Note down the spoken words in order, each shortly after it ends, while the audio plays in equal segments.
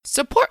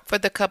Support for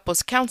the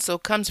Couples Council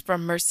comes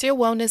from Mercier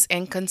Wellness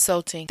and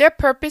Consulting. Their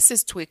purpose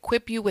is to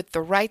equip you with the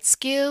right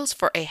skills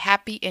for a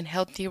happy and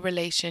healthy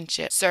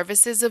relationship.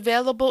 Services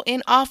available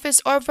in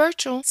office or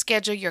virtual.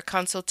 Schedule your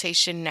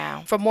consultation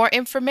now. For more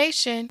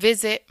information,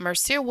 visit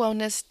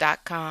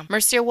mercierwellness.com.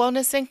 Mercier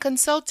Wellness and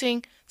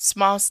Consulting,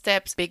 small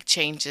steps, big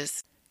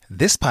changes.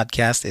 This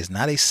podcast is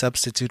not a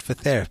substitute for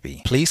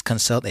therapy. Please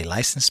consult a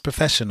licensed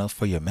professional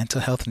for your mental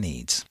health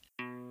needs.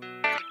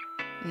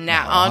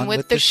 Now on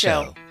with the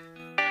show.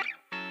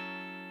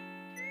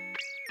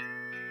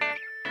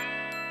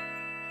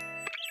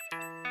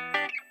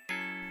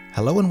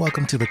 Hello and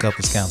welcome to the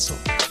Couples Council.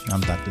 I'm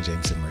Dr.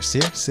 Jameson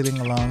Mercier, sitting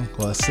in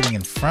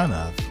front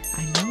of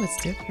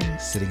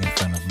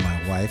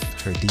my wife,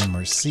 Herdine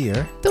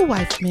Mercier. The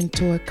wife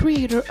mentor,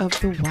 creator of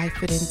the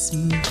Wifidence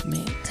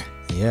movement.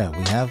 Yeah,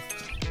 we have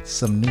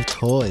some new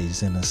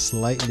toys in a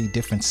slightly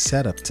different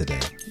setup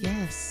today.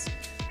 Yes.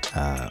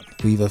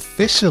 We've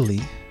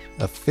officially,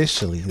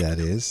 that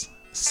is,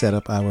 set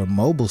up our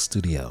mobile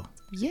studio.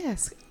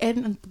 Yes,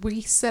 and we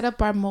set up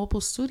our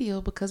mobile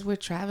studio because we're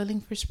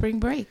traveling for spring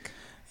break.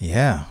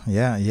 Yeah.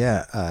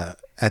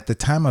 At the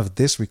time of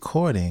this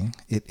recording,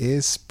 it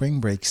is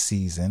spring break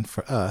season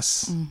for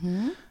us.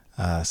 Mm-hmm.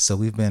 So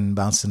we've been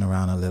bouncing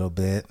around a little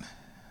bit.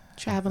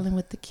 Traveling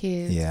with the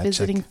kids,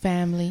 visiting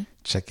family.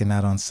 Checking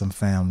out on some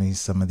families,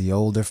 some of the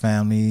older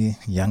family,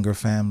 younger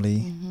family.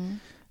 Mm-hmm.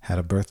 Had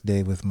a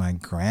birthday with my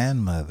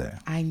grandmother.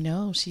 I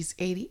know. She's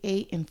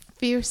 88 and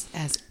fierce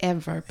as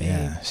ever, babe.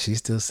 Yeah, she's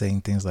still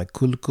saying things like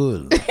cool.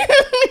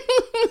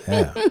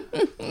 Yeah.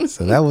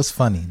 So that was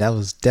funny. That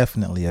was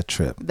definitely a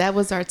trip. That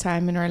was our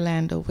time in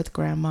Orlando with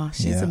Grandma.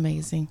 She's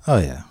amazing. Oh,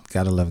 yeah.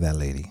 Gotta love that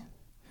lady.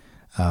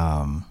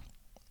 Then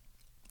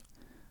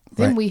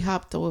we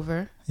hopped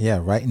over. Yeah,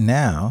 right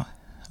now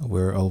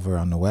we're over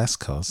on the West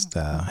Coast,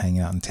 hanging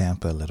out in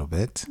Tampa a little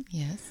bit.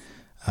 Yes.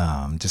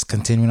 Just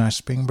continuing our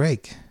spring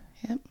break.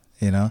 Yep.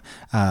 You know,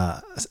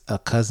 a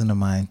cousin of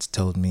mine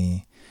told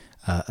me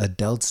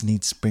adults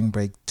need spring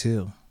break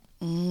too.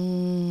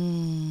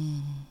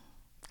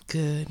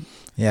 Good.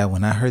 Yeah,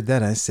 when I heard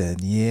that, I said,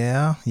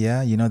 yeah.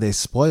 You know, they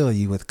spoil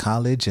you with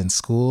college and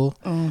school.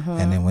 Mm-hmm.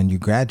 And then when you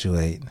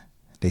graduate,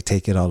 they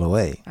take it all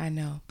away. I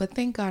know. But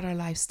thank God our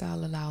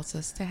lifestyle allows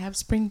us to have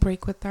spring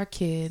break with our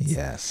kids.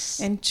 Yes.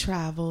 And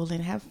travel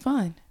and have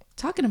fun.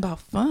 Talking about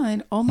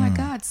fun. Oh, my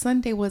God.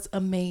 Sunday was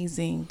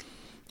amazing.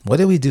 What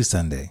did we do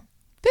Sunday?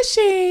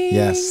 Fishing.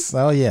 Yes.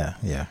 Oh, yeah.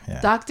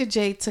 Dr.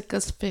 J took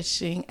us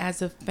fishing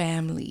as a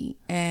family,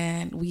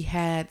 and we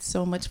had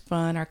so much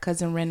fun. Our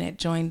cousin Renette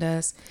joined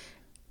us.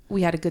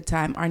 We had a good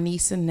time. Our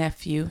niece and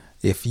nephew.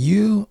 If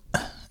you've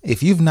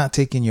not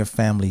taken your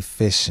family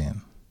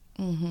fishing,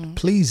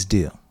 please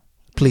do.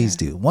 Please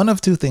do. One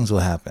of two things will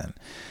happen.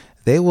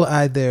 They will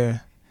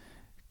either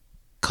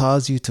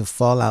cause you to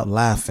fall out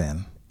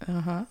laughing.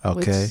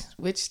 Okay.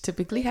 Which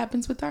typically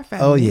happens with our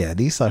family. Oh, yeah.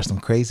 These are some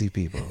crazy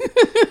people.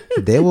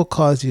 They will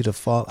cause you to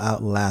fall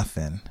out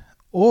laughing,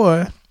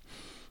 or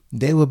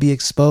they will be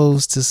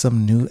exposed to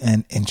some new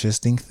and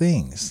interesting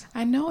things.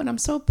 I know, and I'm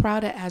so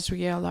proud of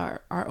Azriel,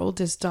 our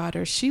oldest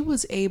daughter. She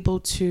was able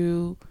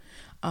to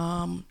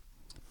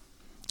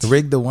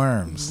rig the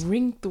worms.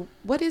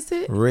 What is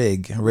it?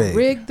 Rig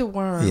the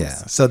worms. Yeah.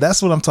 So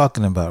that's what I'm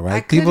talking about, right? I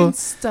couldn't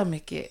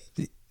stomach it.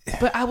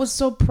 But I was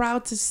so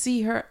proud to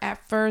see her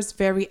at first,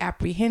 very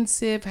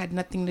apprehensive, had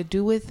nothing to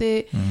do with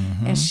it.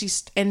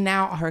 Mm-hmm. And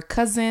now her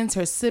cousins,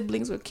 her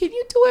siblings were, can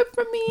you do it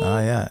for me? Oh,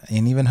 yeah.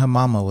 And even her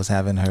mama was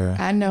having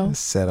her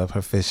set up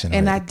her fishing.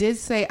 And rig. I did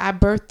say, I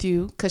birthed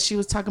you, because she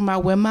was talking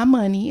about where my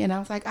money. And I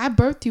was like, I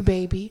birthed you,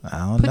 baby. I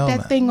don't know. Put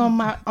that thing on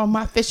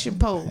my fishing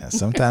pole. Yeah,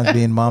 sometimes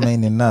being mom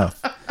ain't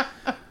enough.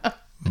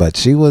 But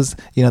she was,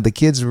 the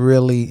kids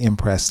really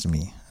impressed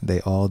me. They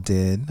all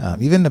did.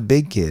 Even the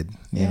big kid,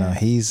 you know,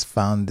 he's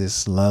found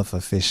this love for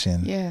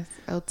fishing. Yes,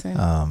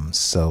 Elton.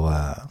 So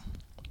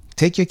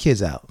take your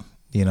kids out,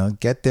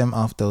 get them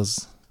off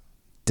those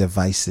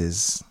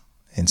devices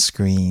and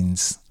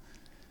screens.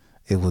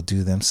 It will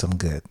do them some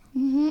good.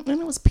 Mm-hmm.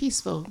 And it was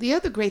peaceful. The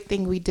other great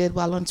thing we did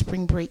while on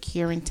spring break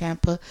here in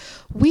Tampa,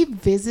 we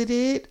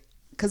visited,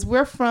 because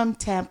we're from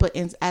Tampa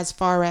as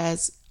far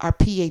as our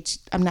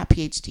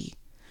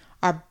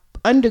our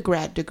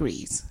undergrad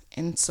degrees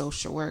in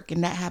social work,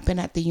 and that happened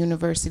at the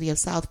University of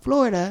South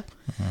Florida.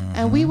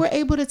 And we were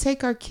able to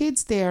take our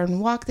kids there and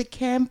walk the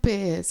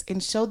campus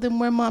and show them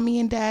where mommy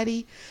and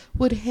daddy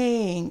would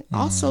hang.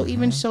 Also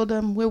even show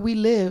them where we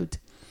lived.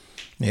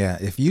 Yeah,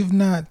 if you've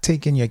not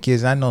taken your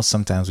kids, I know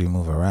sometimes we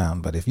move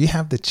around, but if you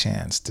have the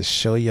chance to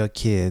show your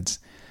kids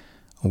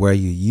where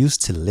you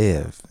used to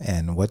live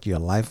and what your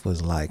life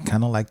was like,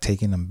 kind of like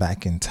taking them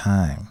back in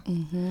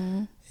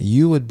time,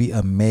 you would be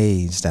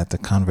amazed at the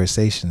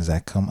conversations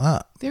that come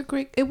up. They're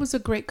great. It was a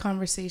great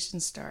conversation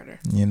starter.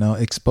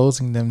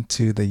 Exposing them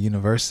to the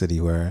university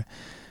where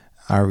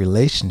our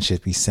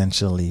relationship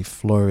essentially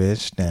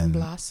flourished and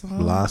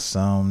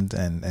blossomed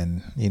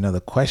and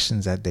the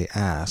questions that they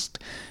asked,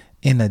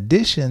 in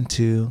addition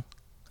to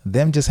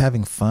them just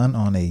having fun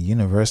on a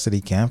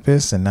university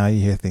campus. And now you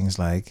hear things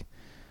like,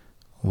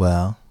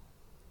 well,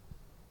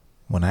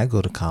 when I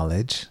go to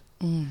college,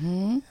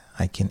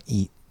 I can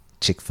eat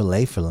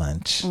Chick-fil-A for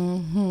lunch.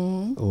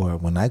 Or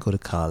when I go to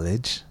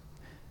college,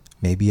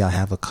 maybe I'll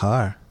have a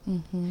car.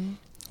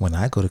 When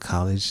I go to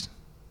college,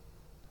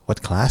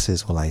 what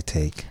classes will I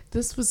take?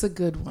 This was a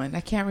good one.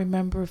 I can't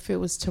remember if it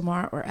was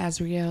Tamar or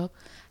Azriel.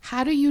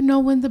 How do you know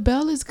when the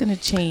bell is going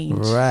to change?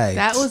 Right.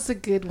 That was a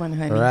good one,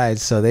 honey. Right.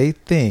 So they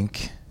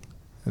think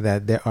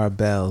that there are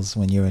bells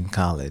when you're in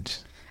college.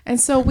 And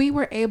so we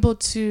were able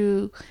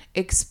to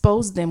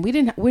expose them.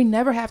 We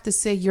never have to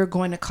say you're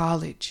going to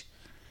college.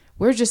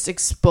 We're just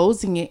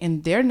exposing it,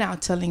 and they're now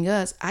telling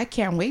us, I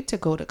can't wait to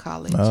go to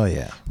college. Oh,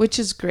 yeah. Which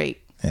is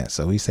great. Yeah.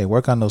 So we say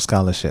work on those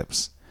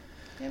scholarships.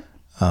 Yep.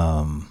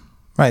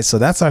 Right. So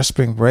that's our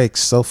spring break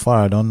so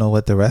far. I don't know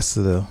what the rest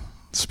of the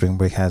spring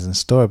break has in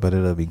store, but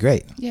it'll be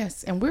great.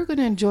 Yes. And we're going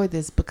to enjoy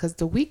this because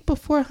the week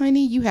before,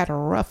 honey, you had a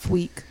rough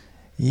week.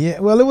 Yeah,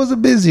 well, it was a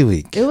busy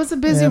week. It was a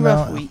busy,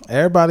 rough week.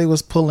 Everybody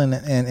was pulling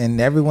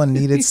and everyone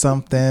needed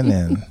something.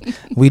 And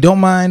we don't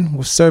mind.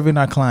 We're serving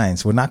our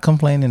clients. We're not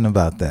complaining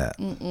about that.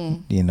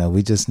 You know,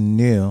 we just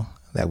knew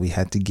that we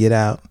had to get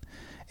out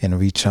and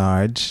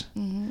recharge,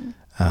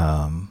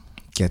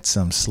 get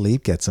some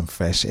sleep, get some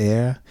fresh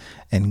air,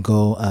 and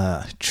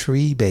go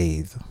tree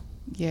bathe.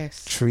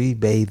 Yes. Tree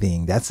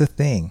bathing. That's a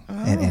thing.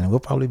 And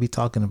we'll probably be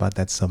talking about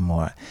that some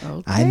more.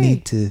 Okay. I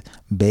need to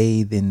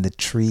bathe in the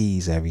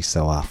trees every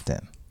so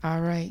often. All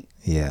right.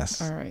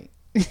 Yes. All right.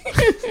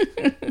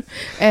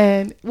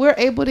 And we're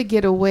able to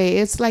get away.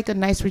 It's like a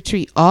nice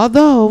retreat.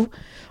 Although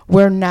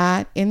we're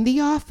not in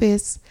the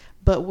office,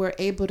 but we're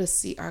able to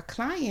see our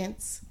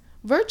clients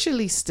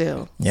virtually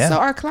still. Yeah. So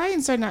our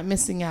clients are not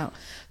missing out.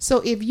 So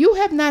if you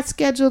have not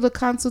scheduled a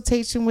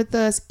consultation with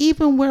us,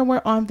 even when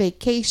we're on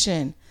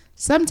vacation,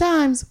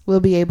 sometimes we'll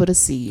be able to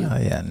see you. Oh,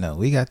 yeah. No,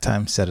 we got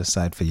time set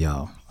aside for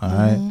y'all. All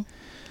right.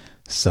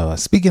 So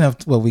speaking of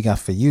what we got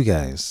for you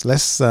guys,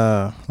 let's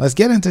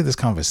get into this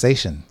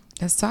conversation.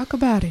 Let's talk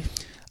about it.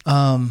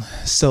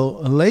 So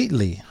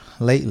lately,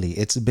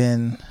 it's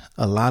been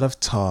a lot of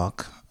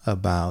talk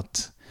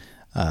about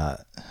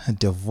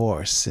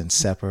divorce and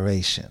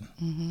separation.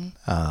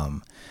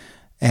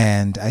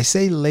 And I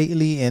say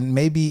lately, and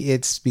maybe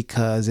it's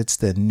because it's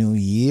the new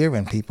year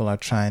and people are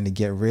trying to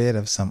get rid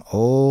of some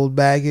old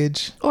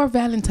baggage. Or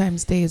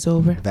Valentine's Day is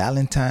over.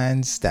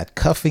 Valentine's, that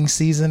cuffing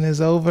season is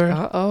over.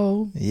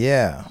 Uh-oh.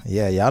 Yeah.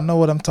 Y'all know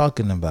what I'm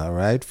talking about,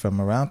 right? From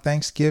around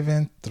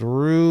Thanksgiving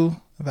through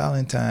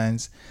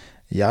Valentine's,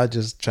 y'all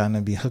just trying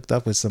to be hooked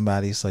up with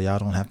somebody so y'all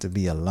don't have to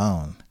be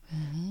alone.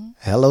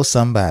 Hello,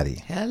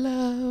 somebody.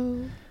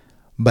 Hello.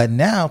 But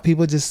now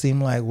people just seem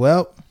like,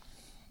 well,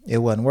 it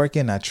wasn't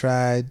working. I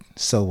tried.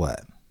 So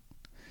what?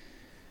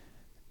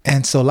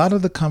 And so a lot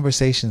of the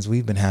conversations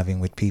we've been having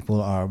with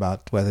people are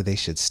about whether they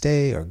should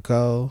stay or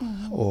go,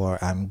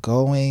 or I'm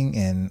going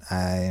and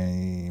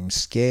I'm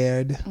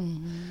scared,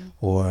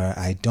 or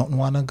I don't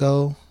want to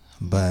go,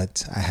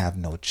 but I have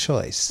no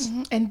choice.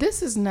 And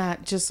this is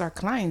not just our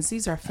clients.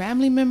 These are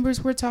family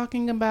members we're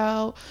talking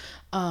about,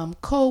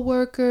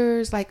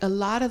 co-workers. Like a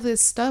lot of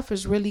this stuff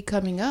is really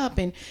coming up.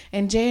 And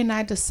Jay and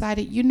I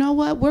decided, you know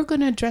what? We're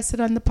going to address it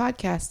on the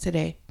podcast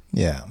today.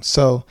 Yeah.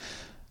 So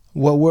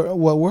what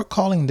we're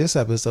calling this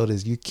episode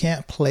is You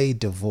Can't Play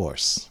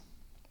Divorce.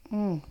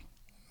 All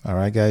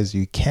right, guys.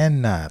 You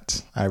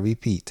cannot, I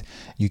repeat,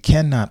 you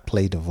cannot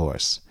play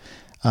divorce.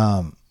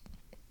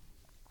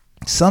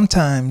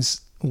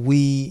 Sometimes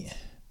we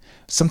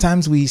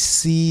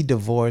see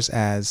divorce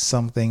as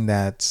something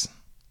that's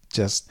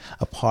just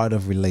a part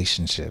of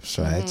relationships,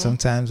 right?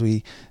 Sometimes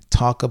we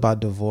talk about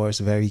divorce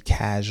very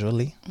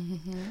casually.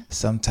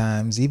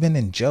 Sometimes even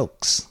in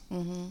jokes.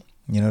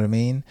 You know what I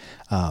mean?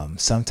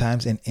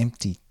 Sometimes in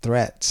empty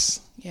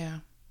threats. Yeah.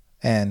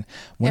 And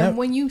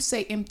when you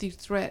say empty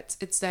threats,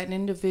 it's that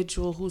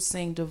individual who's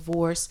saying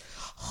divorce,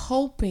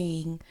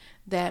 hoping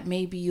that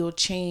maybe you'll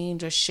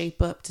change or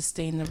shape up to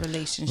stay in the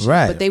relationship.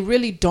 Right. But they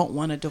really don't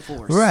want a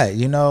divorce. Right.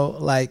 You know,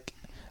 like,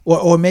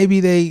 or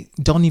maybe they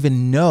don't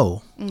even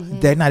know.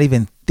 They're not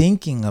even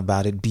thinking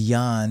about it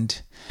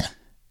beyond,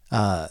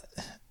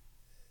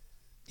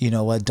 you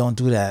know what, don't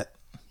do that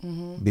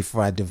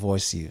before I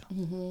divorce you.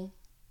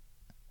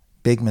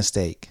 Big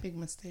mistake. Big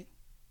mistake.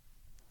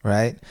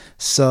 Right?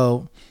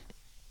 So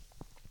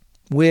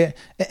we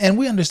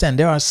understand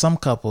there are some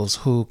couples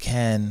who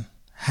can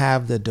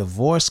have the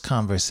divorce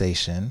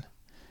conversation,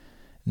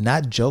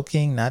 not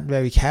joking, not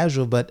very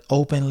casual, but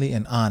openly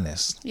and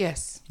honest.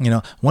 Yes. You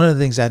know, one of the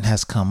things that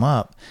has come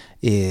up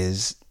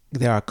is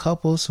there are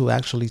couples who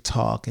actually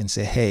talk and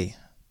say, hey,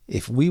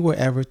 if we were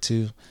ever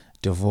to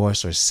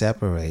divorce or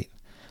separate,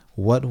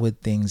 what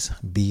would things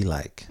be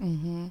like?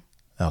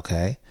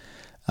 Okay.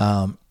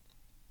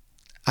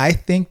 I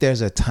think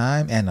there's a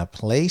time and a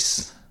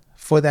place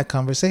for that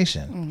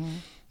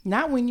conversation.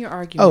 Not when you're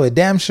arguing. Oh, it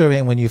damn sure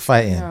ain't when you're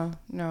fighting.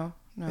 No.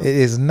 It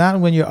is not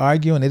when you're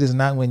arguing. It is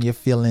not when you're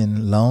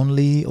feeling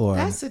lonely or.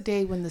 That's a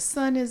day when the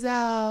sun is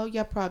out.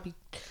 You're probably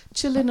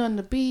chilling on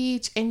the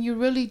beach, and you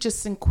really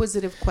just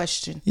inquisitive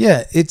question.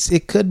 Yeah,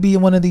 it could be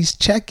one of these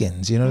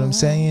check-ins. You know what I'm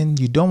saying?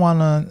 You don't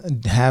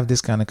want to have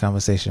this kind of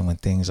conversation when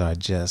things are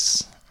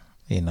just,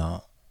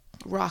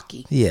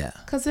 rocky. Yeah,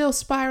 because they'll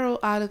spiral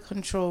out of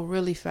control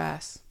really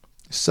fast.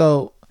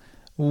 So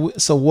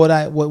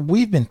what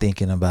we've been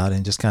thinking about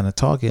and just kind of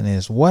talking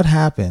is what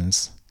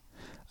happens.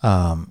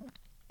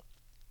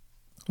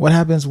 What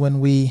happens when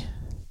we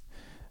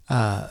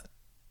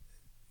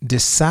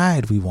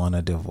decide we want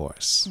a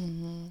divorce,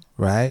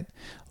 right?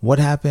 What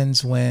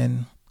happens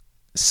when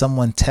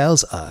someone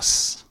tells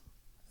us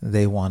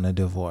they want a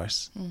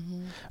divorce,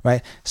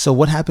 right? So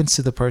what happens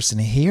to the person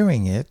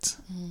hearing it,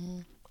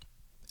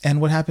 and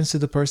what happens to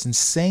the person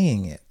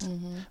saying it,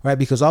 right?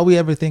 Because all we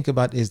ever think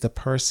about is the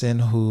person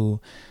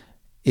who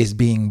is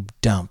being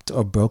dumped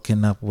or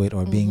broken up with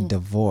or being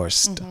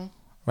divorced.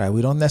 Right.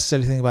 We don't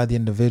necessarily think about the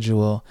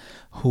individual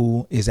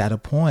who is at a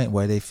point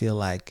where they feel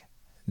like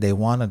they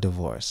want a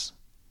divorce.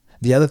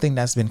 The other thing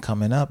that's been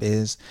coming up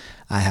is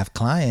I have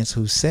clients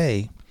who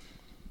say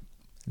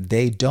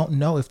they don't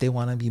know if they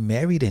want to be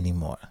married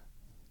anymore.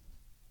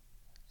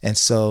 And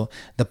so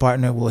the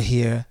partner will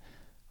hear,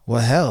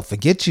 well, hell,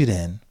 forget you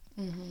then.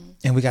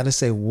 And we got to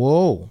say,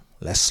 whoa,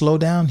 let's slow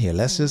down here.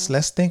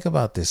 Let's think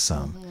about this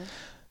some.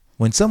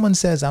 When someone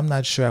says, I'm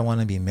not sure I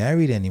want to be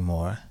married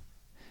anymore,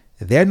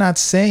 they're not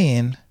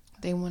saying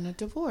they want a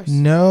divorce.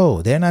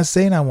 No, they're not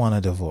saying I want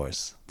a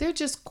divorce. They're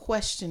just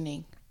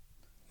questioning.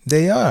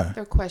 They are.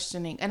 They're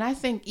questioning. And I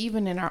think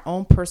even in our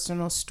own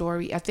personal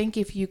story, I think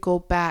if you go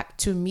back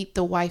to Meet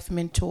the Wife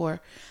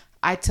Mentor,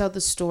 I tell the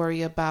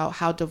story about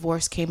how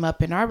divorce came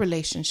up in our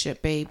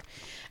relationship, babe.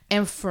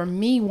 And for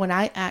me, when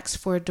I asked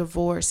for a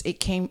divorce, it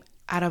came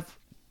out of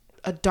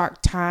a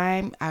dark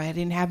time. I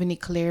didn't have any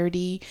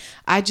clarity.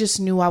 I just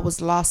knew I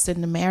was lost in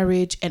the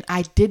marriage, and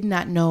I did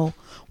not know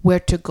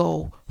where to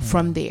go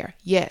from there.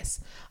 Yes,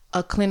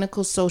 a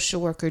clinical social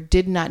worker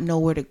did not know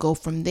where to go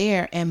from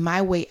there. And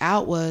my way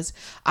out was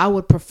I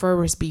would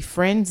prefer us be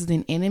friends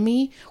than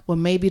enemy. Well,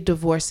 maybe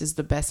divorce is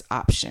the best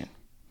option.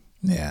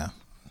 Yeah.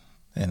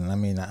 And I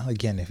mean,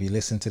 again, if you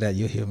listen to that,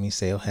 you'll hear me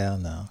say, oh, hell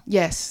no.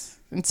 Yes.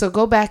 And so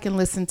go back and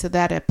listen to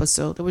that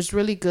episode. It was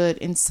really good,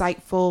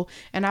 insightful,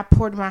 and I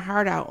poured my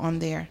heart out on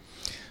there.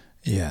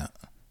 Yeah.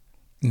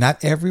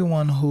 Not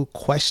everyone who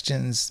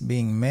questions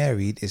being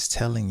married is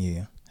telling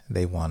you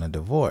they want a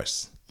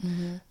divorce.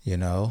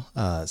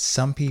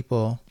 Some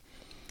people,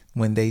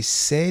 when they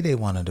say they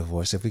want a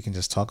divorce, if we can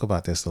just talk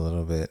about this a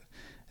little bit,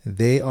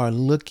 they are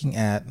looking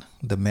at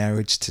the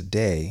marriage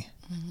today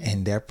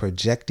and they're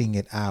projecting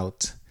it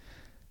out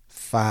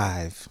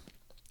 5,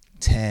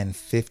 10,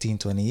 15,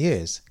 20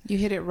 years. You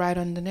hit it right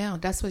on the nail.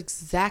 That's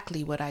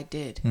exactly what I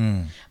did.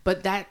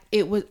 But I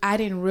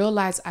didn't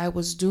realize I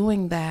was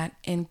doing that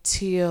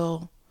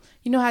until,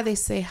 you know how they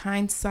say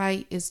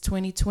hindsight is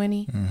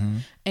 2020?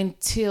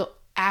 Until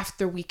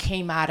after we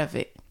came out of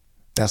it.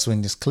 That's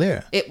when it's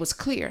clear. It was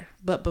clear.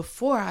 But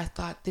before, I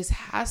thought this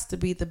has to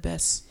be the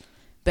best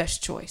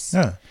choice.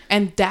 Yeah.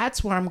 And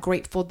that's where I'm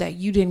grateful that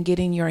you didn't get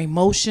in your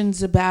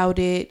emotions about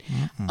it.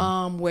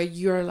 Where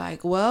you're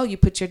like, well, you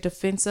put your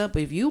defense up.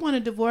 If you want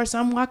a divorce,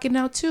 I'm walking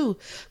out too.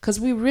 Because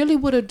we really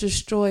would have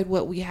destroyed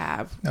what we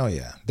have. Oh,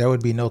 yeah. There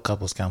would be no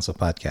Couples Counsel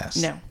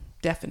podcast. No,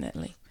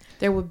 definitely.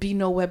 There would be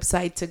no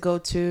website to go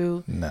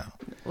to. No.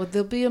 Well,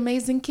 there'll be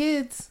amazing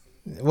kids.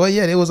 Well,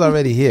 yeah, it was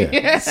already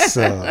here.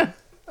 So,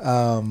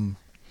 when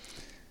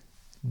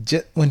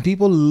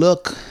people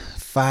look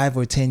 5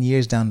 or 10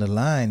 years down the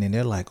line and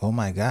they're like, oh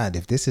my God,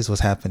 if this is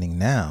what's happening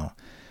now,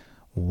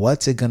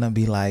 what's it going to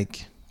be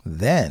like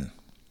then?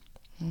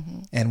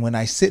 And when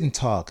I sit and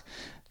talk,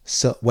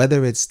 so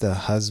whether it's the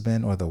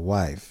husband or the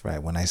wife,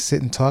 right? When I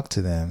sit and talk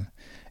to them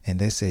and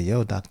they say,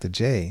 yo, Dr.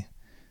 J,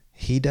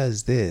 he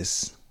does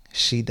this,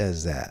 she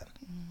does that.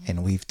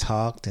 And we've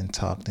talked and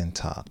talked and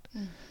talked.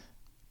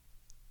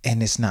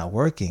 And it's not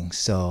working.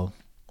 So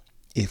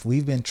if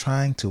we've been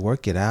trying to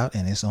work it out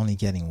and it's only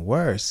getting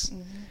worse,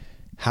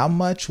 how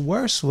much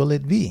worse will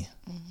it be?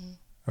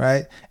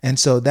 Right? And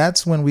so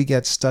that's when we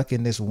get stuck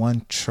in this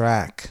one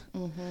track,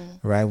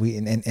 right?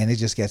 And it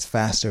just gets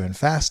faster and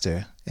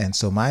faster. And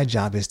so my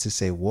job is to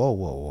say,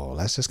 whoa,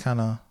 let's just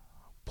kind of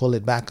pull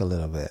it back a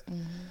little bit.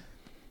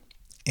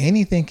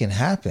 Anything can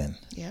happen.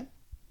 Yeah.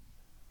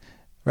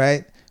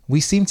 Right? We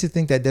seem to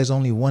think that there's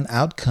only one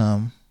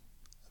outcome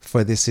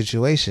for this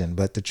situation.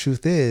 But the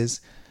truth is,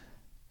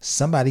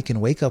 somebody can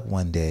wake up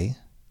one day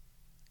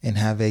and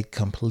have a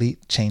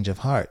complete change of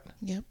heart.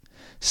 Yep.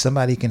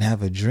 Somebody can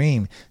have a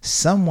dream.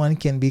 Someone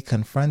can be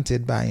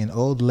confronted by an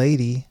old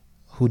lady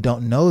who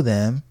don't know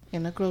them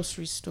in a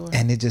grocery store,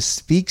 and it just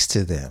speaks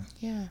to them.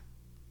 Yeah.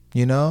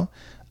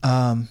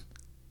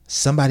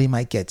 Somebody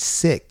might get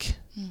sick,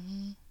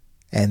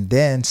 and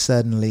then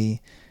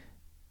suddenly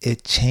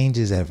it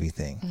changes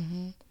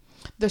everything.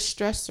 The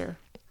stressor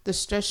The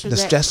stressor. The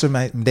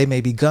stressor they may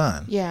be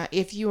gone. Yeah,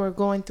 if you are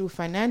going through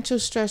financial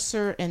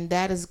stressor and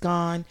that is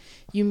gone,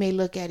 you may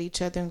look at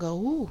each other and go,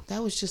 "Ooh,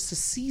 that was just a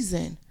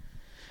season."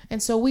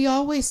 And so we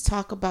always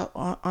talk about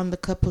on the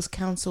couples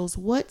councils,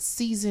 what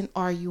season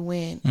are you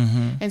in?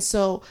 And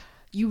so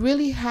you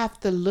really have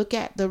to look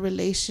at the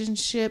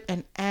relationship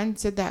and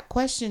answer that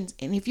question.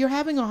 And if you're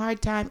having a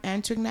hard time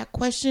answering that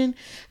question,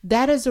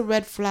 that is a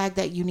red flag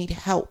that you need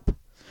help.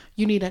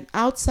 You need an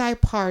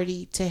outside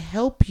party to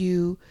help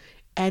you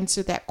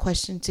answer that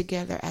question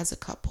together as a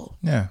couple.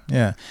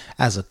 Yeah.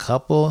 As a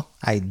couple,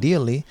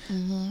 ideally,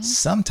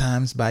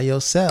 sometimes by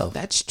yourself.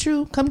 That's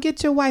true. Come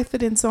get your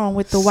wifidence on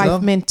with the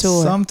wife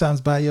mentor. Sometimes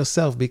by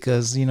yourself,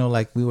 because,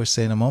 like we were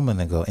saying a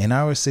moment ago, in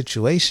our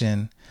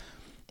situation,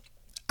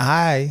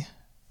 the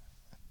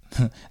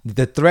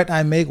threat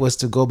I make was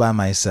to go by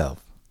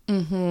myself.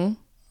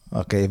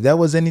 Okay, if there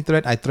was any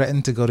threat, I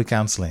threatened to go to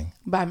counseling.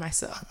 By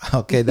myself.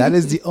 Okay, that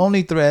is the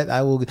only threat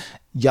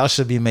y'all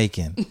should be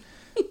making.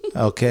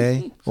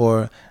 Okay,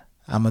 or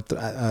I'm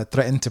a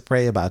threaten to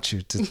pray about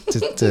you,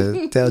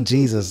 to tell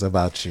Jesus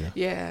about you.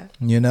 Yeah.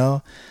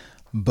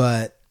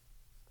 But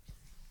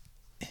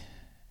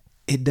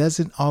it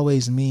doesn't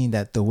always mean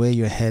that the way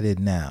you're headed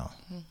now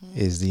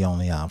is the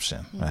only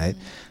option, right?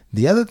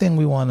 The other thing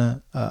we want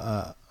to,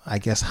 I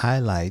guess,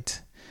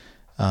 highlight,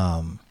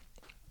 and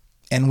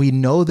we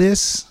know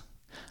this,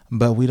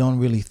 but we don't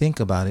really think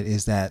about it,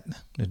 is that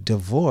the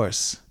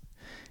divorce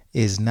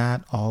is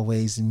not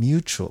always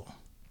mutual.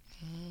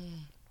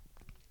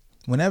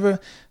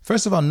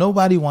 First of all,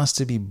 nobody wants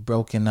to be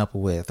broken up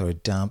with or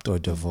dumped or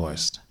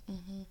divorced.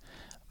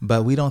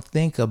 But we don't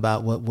think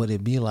about what would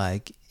it be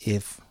like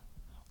if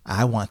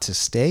I want to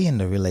stay in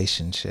the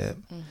relationship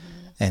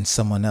and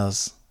someone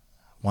else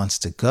wants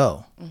to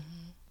go.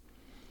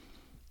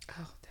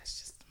 Oh, that's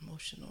just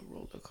emotional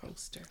roller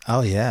coaster.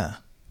 Oh, yeah.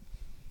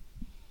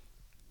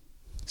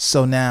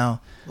 So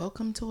now...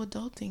 Welcome to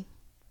adulting.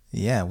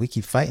 Yeah, we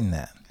keep fighting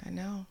that. I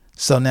know.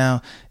 So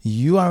now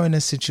you are in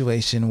a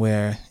situation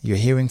where you're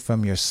hearing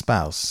from your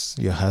spouse,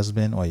 your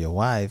husband or your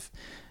wife,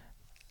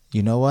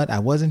 you know what? I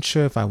wasn't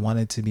sure if I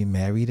wanted to be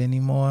married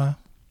anymore.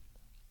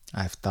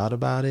 I've thought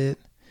about it.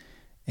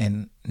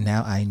 And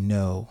now I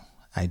know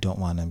I don't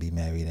want to be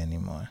married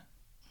anymore.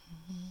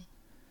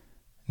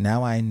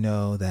 Now I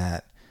know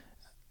that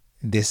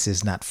this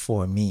is not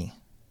for me.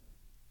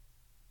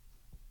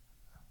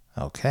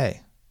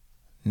 Okay.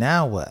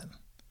 Now what?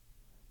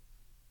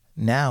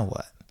 Now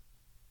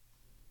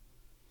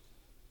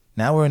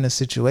we're in a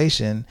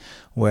situation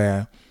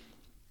where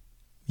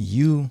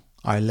you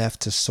are left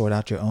to sort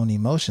out your own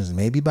emotions,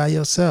 maybe by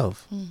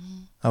yourself.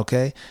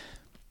 Okay?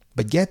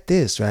 But get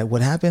this, right?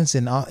 What happens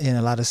in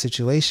a lot of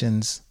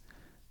situations,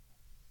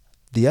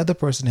 the other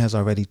person has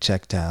already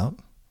checked out,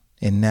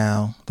 and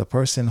now the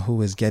person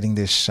who is getting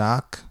this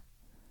shock,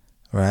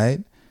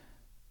 right?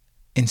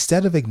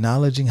 Instead of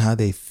acknowledging how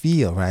they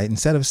feel, right?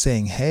 Instead of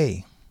saying,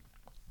 hey,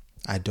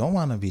 I don't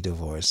want to be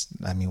divorced.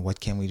 I mean,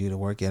 what can we do to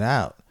work it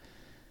out?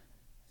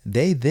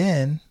 They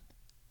then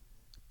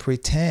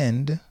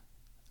pretend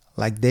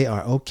like they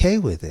are okay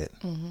with it.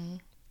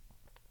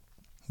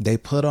 They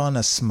put on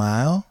a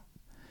smile.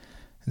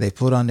 They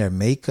put on their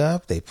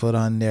makeup. They put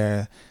on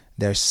their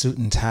suit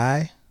and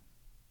tie.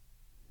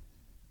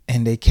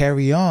 And they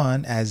carry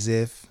on as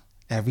if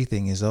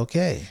everything is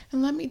okay.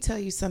 And let me tell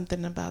you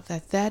something about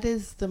that. That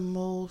is the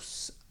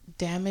most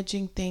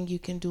damaging thing you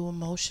can do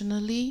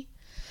emotionally,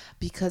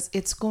 because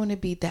it's going to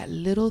be that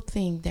little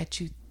thing that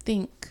you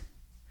think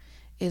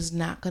is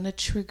not going to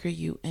trigger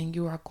you, and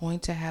you are going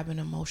to have an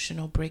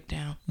emotional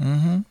breakdown.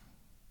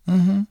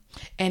 And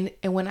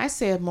when I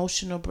say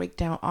emotional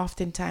breakdown,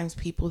 oftentimes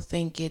people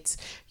think it's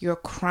you're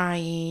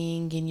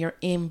crying and you're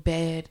in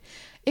bed.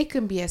 It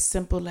can be as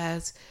simple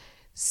as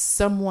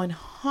someone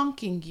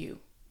honking you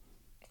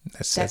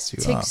that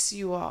ticks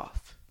you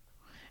off.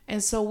 And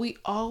so we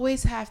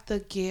always have to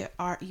get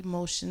our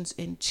emotions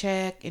in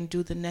check and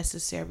do the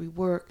necessary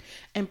work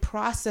and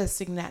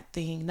processing that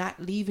thing, not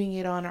leaving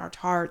it on our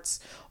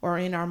hearts or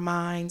in our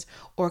minds,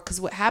 or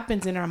because what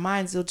happens in our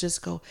minds, they'll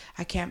just go,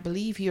 I can't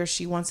believe he or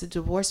she wants a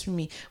divorce from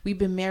me. We've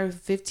been married for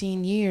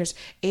 15 years,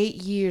 8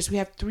 years. We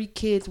have 3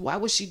 kids. Why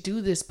would she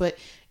do this? But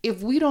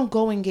if we don't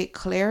go and get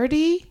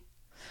clarity,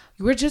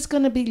 we're just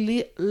going to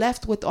be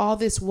left with all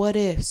this what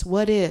ifs,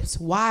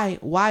 why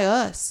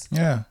us?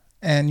 Yeah.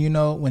 And,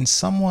 when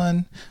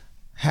someone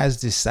has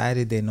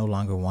decided they no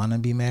longer want to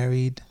be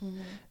married,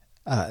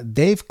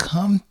 they've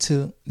gone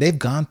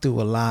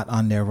through a lot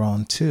on their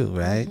own too,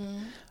 right?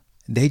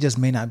 They just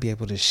may not be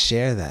able to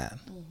share that.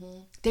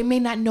 They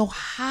may not know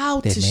how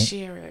to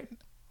share it.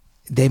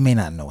 They may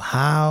not know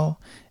how.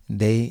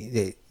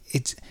 We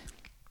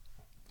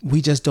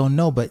just don't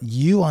know. But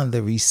you on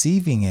the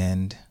receiving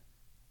end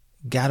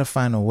got to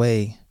find a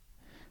way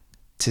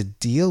to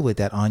deal with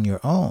that on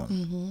your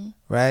own,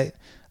 right?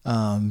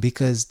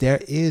 Because there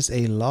is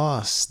a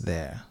loss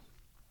there.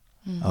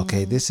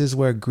 Okay, this is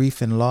where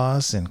grief and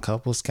loss and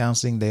couples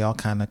counseling, they all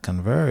kind of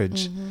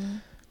converge.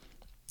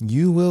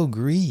 You will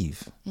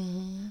grieve.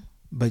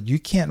 but you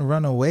can't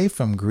run away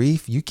from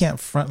grief. You can't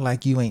front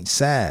like you ain't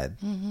sad.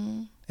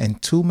 Mm-hmm.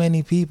 And too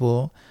many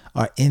people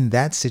are in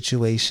that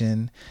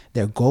situation.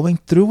 They're going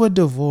through a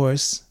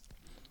divorce,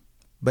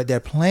 but they're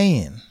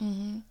playing.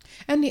 Mm-hmm.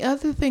 And the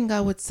other thing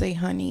I would say,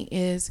 honey,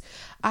 is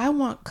I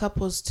want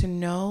couples to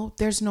know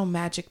there's no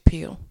magic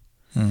pill.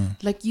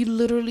 Like, you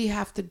literally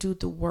have to do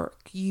the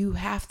work. You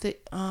have to,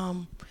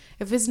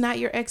 if it's not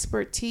your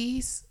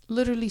expertise,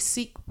 literally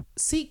seek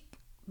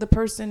the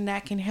person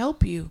that can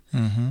help you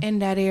in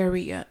that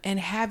area and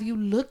have you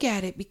look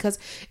at it, because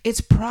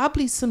it's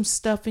probably some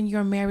stuff in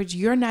your marriage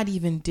you're not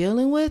even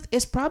dealing with.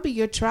 It's probably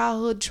your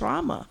childhood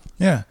trauma.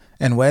 Yeah.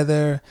 And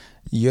whether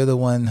you're the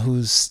one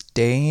who's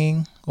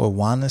staying or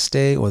want to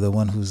stay or the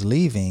one who's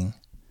leaving,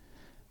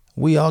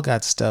 we all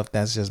got stuff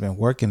that's just been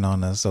working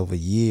on us over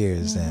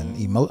years and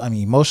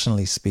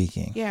emotionally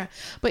speaking. Yeah.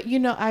 But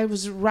I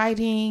was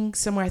writing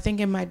somewhere, I think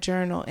in my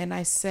journal, and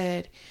I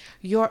said,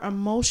 your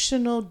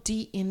emotional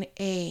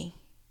DNA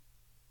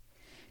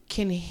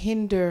can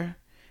hinder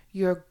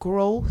your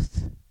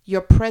growth,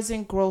 your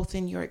present growth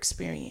in your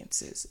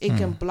experiences. It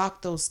can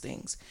block those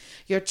things.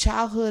 Your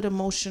childhood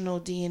emotional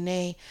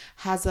DNA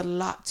has a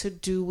lot to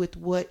do with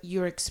what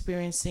you're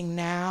experiencing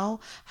now,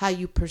 how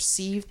you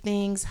perceive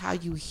things, how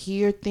you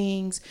hear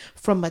things,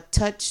 from a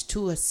touch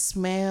to a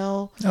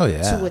smell,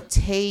 to a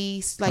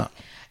taste. Like,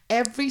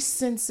 every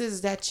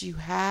senses that you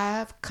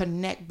have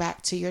connect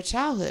back to your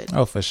childhood.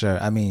 Oh, for sure.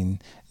 I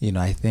mean,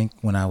 I think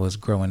when I was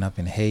growing up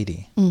in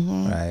Haiti,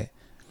 right?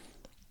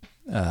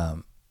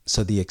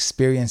 So the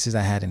experiences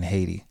I had in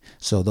Haiti,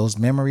 so those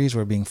memories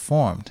were being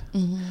formed.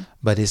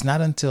 But it's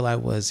not until I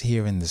was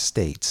here in the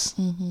States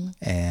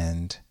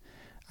and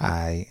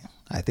I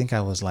think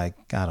I was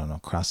like, I don't know,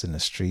 crossing the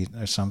street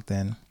or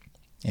something,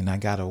 and I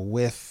got a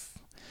whiff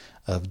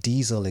of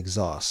diesel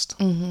exhaust.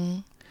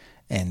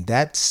 And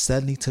that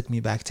suddenly took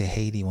me back to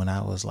Haiti when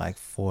I was like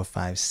 4,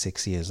 5,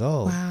 6 years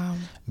old. Wow.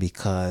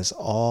 Because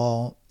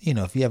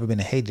if you ever been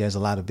to Haiti, there's a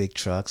lot of big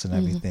trucks and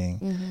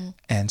everything.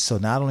 And so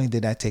not only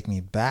did that take me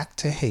back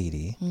to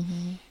Haiti,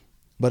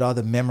 but all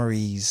the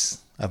memories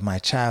of my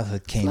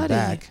childhood came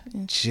back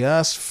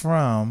just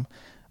from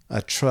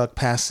a truck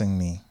passing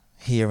me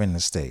here in the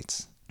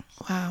States.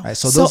 Wow. Right?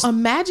 So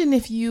imagine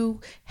if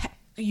you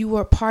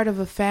were part of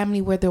a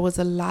family where there was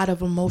a lot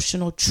of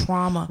emotional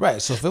trauma, right?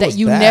 So if it that was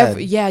you bad,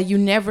 you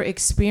never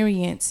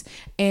experienced,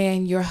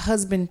 and your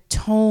husband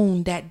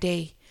tone that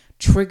day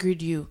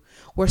triggered you,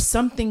 where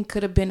something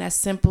could have been as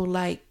simple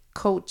like,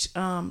 coach,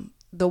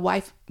 the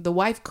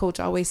wife coach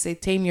always say,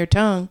 tame your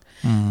tongue.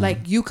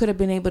 Like, you could have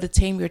been able to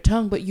tame your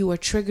tongue, but you were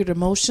triggered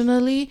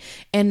emotionally,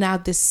 and now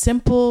this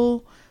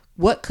simple,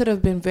 what could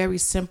have been very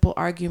simple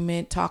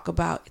argument, talk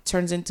about, it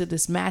turns into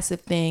this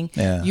massive thing.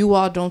 Yeah. You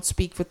all don't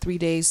speak for 3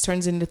 days,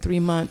 turns into 3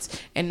 months,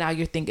 and now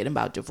you're thinking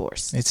about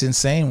divorce. It's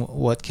insane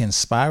what can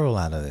spiral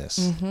out of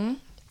this.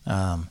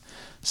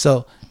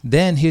 So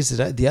then here's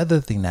the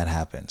other thing that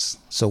happens.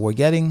 So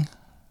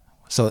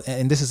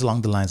and this is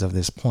along the lines of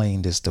this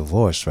playing this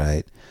divorce,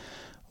 right?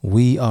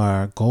 We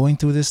are going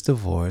through this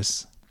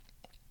divorce,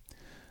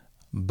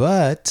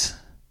 but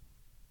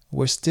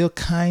we're still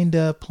kind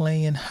of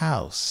playing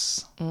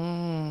house.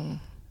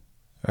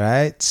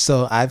 Right?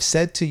 So I've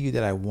said to you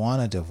that I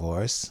want a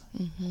divorce,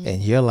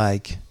 and you're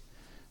like,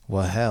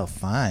 well, hell,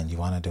 fine. You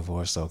want a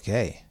divorce?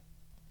 Okay.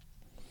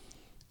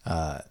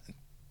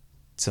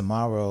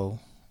 Tomorrow,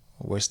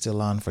 we're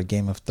still on for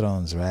Game of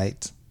Thrones,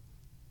 right?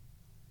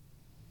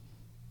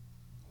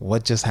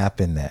 What just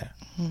happened there?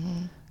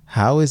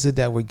 How is it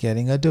that we're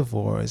getting a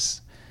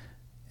divorce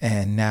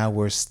and now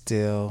we're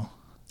still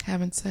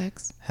Having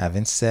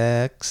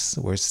sex?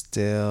 We're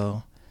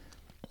still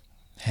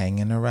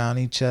hanging around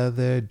each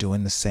other,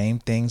 doing the same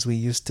things we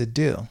used to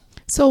do.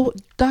 So,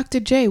 Dr.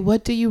 J,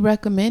 what do you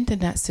recommend in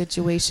that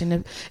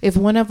situation? If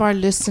one of our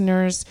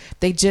listeners,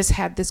 they just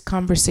had this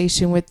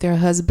conversation with their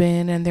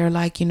husband and they're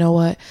like, you know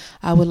what,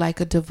 I would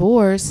like a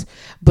divorce,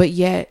 but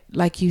yet,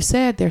 like you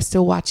said, they're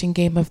still watching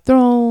Game of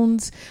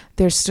Thrones,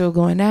 they're still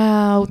going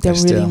out, they're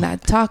really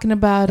not talking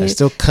about it. They're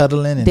still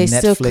cuddling and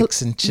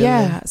Netflix and chilling.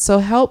 Yeah, so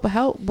help,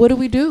 what do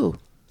we do?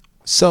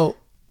 So,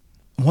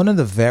 one of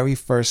the very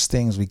first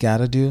things we got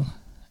to do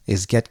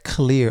is get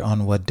clear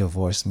on what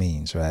divorce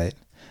means, right?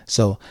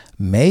 So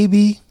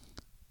maybe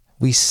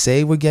we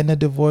say we're getting a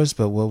divorce,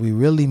 but what we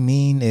really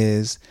mean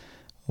is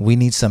we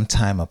need some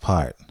time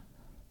apart.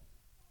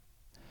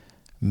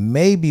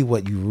 Maybe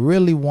what you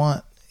really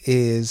want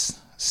is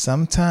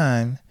some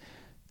time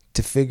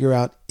to figure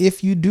out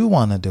if you do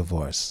want a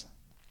divorce.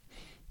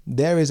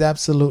 There is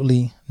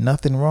absolutely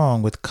nothing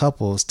wrong with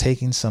couples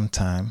taking some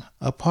time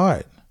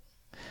apart,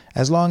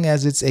 as long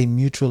as it's a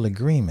mutual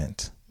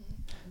agreement.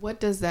 What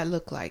does that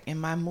look like?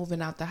 Am I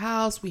moving out the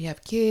house? We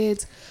have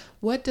kids.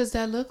 What does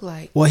that look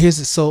like? Well,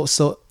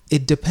 so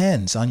it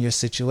depends on your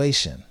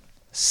situation.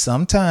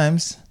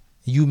 Sometimes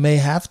you may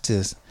have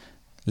to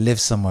live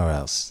somewhere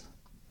else.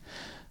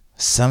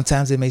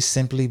 Sometimes it may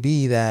simply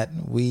be that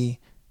we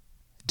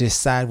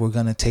decide we're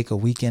going to take a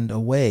weekend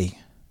away,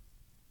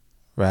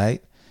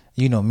 right?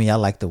 You know me, I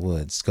like the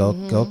woods.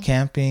 Go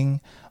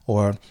camping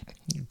or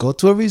go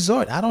to a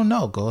resort. I don't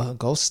know.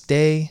 Go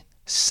stay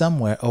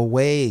somewhere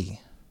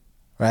away,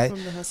 right?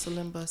 From the hustle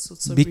and bustle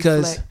to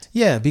Because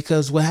reflect.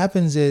 because what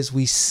happens is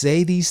we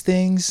say these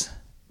things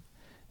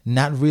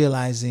not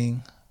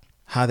realizing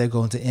how they're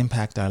going to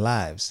impact our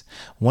lives.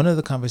 One of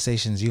the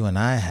conversations you and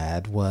I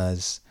had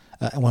was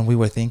when we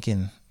were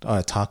thinking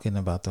or talking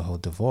about the whole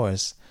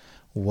divorce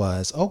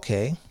was,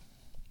 okay,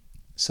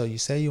 so you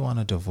say you want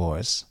a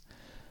divorce.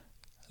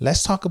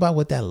 Let's talk about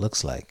what that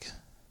looks like.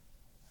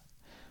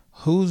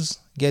 Who's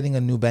getting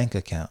a new bank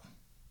account?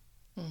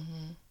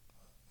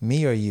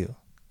 Me or you?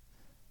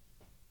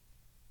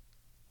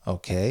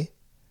 Okay.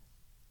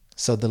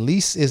 So the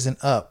lease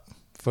isn't up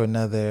for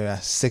another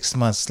 6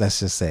 months, let's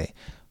just say.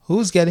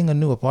 Who's getting a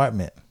new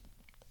apartment?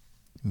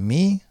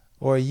 Me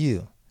or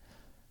you?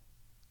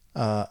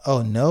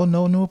 No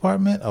new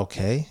apartment?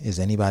 Okay. Is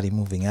anybody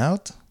moving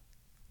out?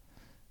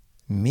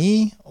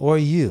 Me or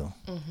you?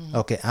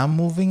 Okay, I'm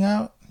moving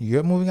out.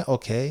 You're moving out.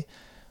 Okay.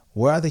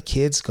 Where are the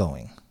kids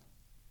going?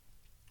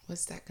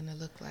 What's that going to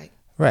look like?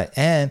 Right.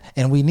 And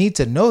we need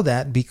to know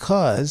that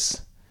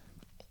because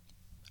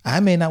I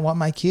may not want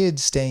my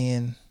kids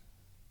staying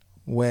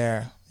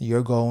where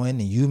you're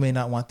going, and you may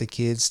not want the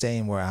kids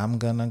staying where I'm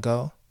going to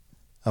go.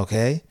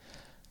 Okay?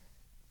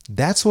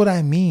 That's what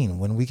I mean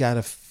when we got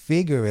to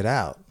figure it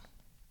out.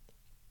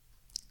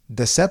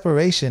 The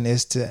separation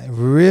is to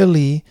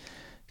really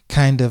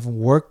kind of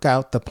work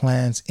out the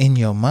plans in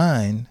your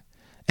mind.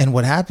 And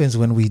what happens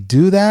when we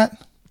do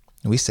that,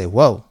 we say,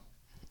 whoa.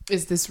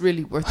 Is this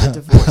really worth the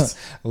divorce?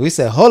 We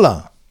say, hold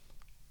on.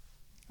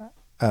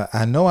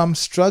 I know I'm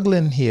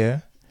struggling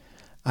here.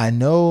 I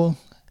know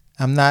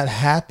I'm not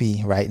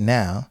happy right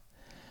now.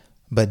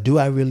 But do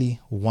I really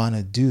want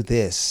to do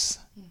this?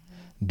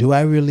 Do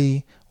I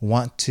really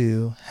want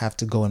to have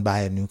to go and buy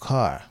a new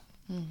car?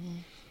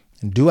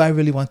 Do I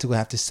really want to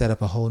have to set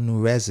up a whole new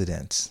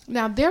residence?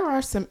 Now, there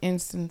are some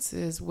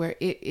instances where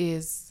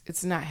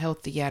it's not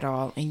healthy at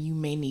all, and you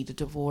may need a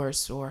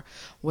divorce or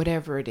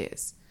whatever it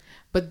is.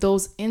 But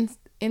those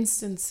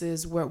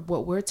instances where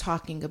what we're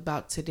talking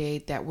about today,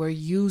 that we're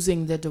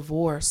using the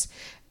divorce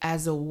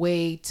as a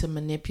way to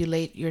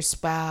manipulate your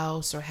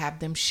spouse or have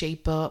them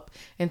shape up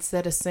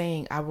instead of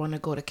saying, I want to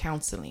go to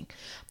counseling.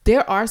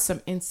 There are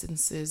some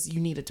instances you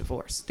need a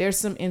divorce. There's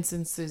some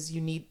instances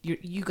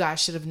you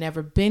guys should have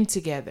never been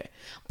together.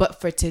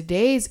 But for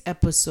today's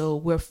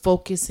episode, we're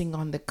focusing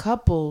on the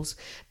couples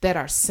that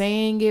are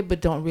saying it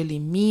but don't really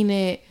mean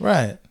it.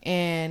 Right.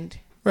 And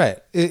right.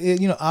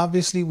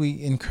 Obviously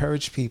we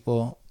encourage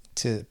people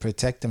to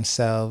protect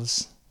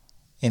themselves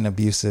in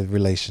abusive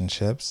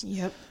relationships.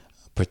 Yep.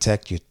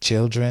 Protect your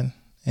children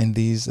in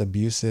these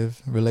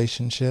abusive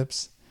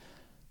relationships.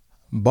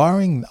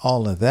 Barring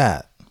all of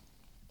that,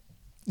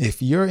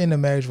 if you're in a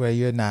marriage where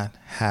you're not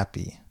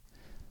happy,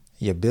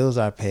 your bills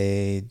are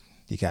paid,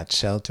 you got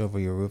shelter over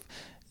your roof,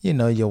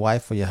 your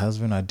wife or your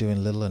husband are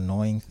doing little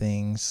annoying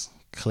things,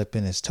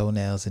 clipping his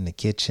toenails in the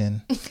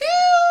kitchen.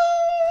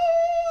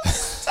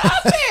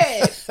 Stop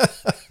it!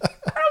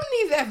 I don't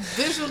need that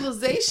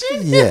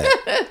visualization.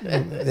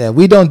 Yeah,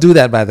 we don't do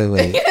that, by the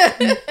way.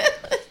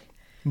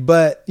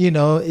 But,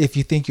 if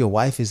you think your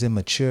wife is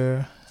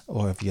immature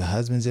or if your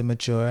husband's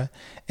immature,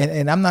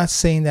 and I'm not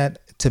saying that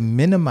to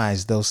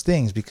minimize those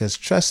things, because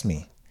trust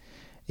me,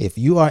 if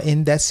you are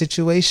in that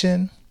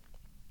situation,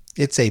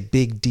 it's a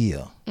big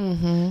deal.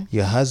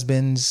 Your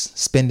husband's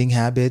spending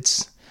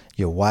habits,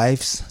 your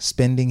wife's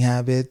spending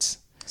habits.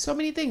 So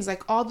many things,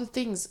 like all the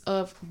things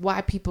of why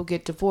people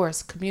get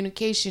divorced: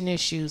 communication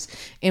issues,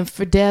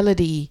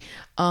 infidelity,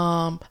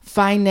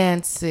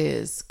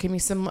 finances. Give me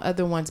some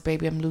other ones,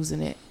 baby. I'm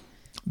losing it.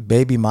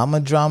 Baby mama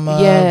drama,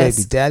 yes.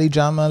 Baby daddy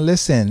drama.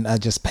 Listen,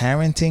 just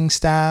parenting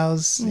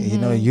styles.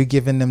 You're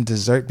giving them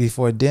dessert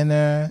before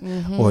dinner,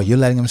 or you're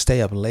letting them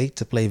stay up late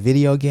to play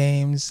video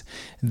games.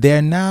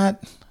 They're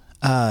not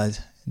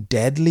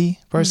deadly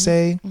per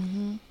se,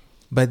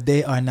 but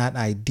they are not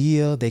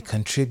ideal. They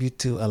contribute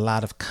to a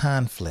lot of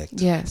conflict.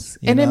 Yes.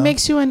 And it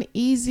makes you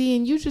uneasy,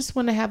 and you just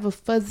want to have a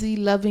fuzzy,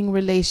 loving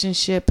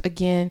relationship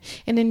again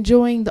and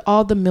enjoying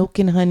all the milk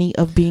and honey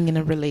of being in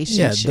a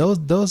relationship. Yeah,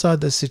 those are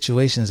the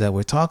situations that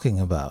we're talking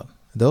about.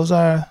 Those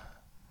are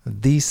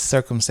these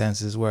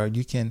circumstances where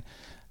you can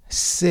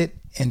sit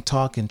and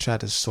talk and try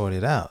to sort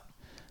it out.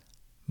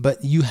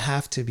 But you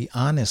have to be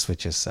honest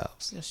with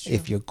yourselves.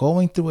 If you're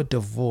going through a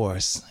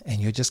divorce and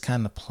you're just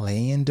kind of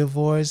playing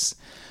divorce,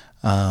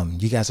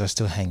 you guys are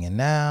still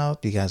hanging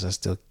out. You guys are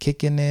still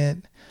kicking it.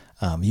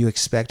 You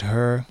expect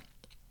her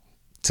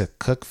to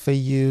cook for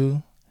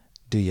you,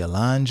 do your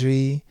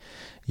laundry.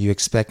 You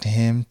expect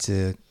him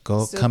to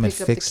come and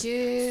fix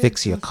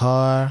your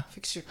car.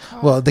 Fix your car.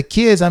 Well, the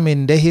kids,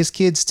 they're his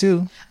kids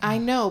too. I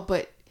know,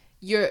 but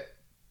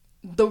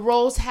the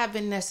roles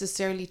haven't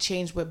necessarily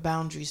changed with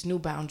new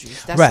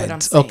boundaries. That's right. What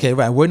I'm saying. Okay,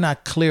 right. We're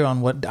not clear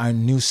on what our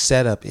new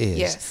setup is.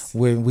 Yes.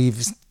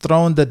 We've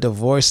thrown the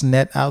divorce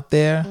net out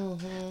there,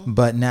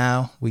 but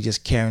now we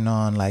just carrying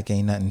on like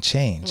ain't nothing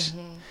changed.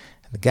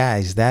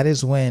 Guys, that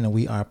is when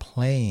we are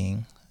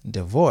playing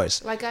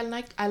divorce. Like I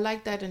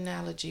like that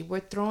analogy.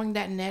 We're throwing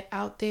that net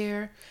out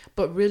there,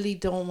 but really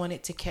don't want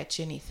it to catch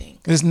anything.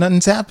 There's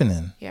nothing's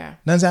happening. Yeah.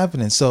 Nothing's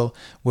happening. So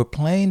we're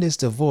playing this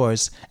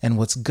divorce, and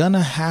what's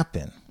gonna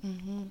happen?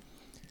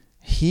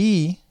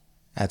 He,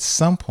 at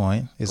some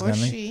point, is Or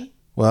she.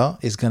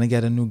 is gonna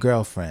get a new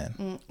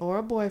girlfriend. Or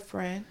a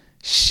boyfriend.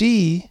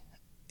 She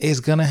is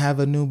gonna have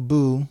a new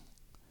boo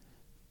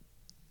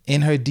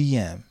in her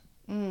DM.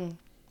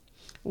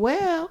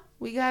 Well,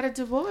 we got a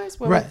divorce.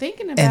 Well, Right. we're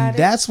thinking about And it.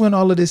 that's when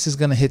all of this is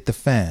gonna hit the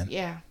fan.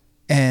 Yeah.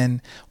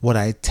 And what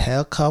I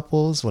tell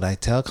couples, what I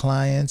tell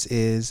clients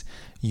is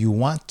you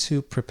want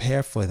to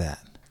prepare for that.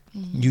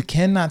 You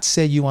cannot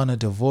say you want a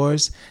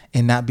divorce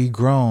and not be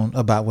grown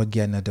about what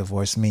getting a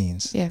divorce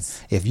means.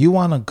 Yes. If you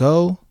want to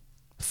go,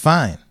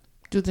 fine.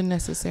 Do the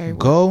necessary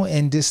work. Go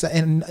and decide.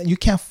 And you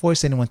can't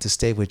force anyone to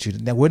stay with you.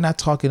 Now, we're not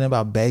talking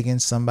about begging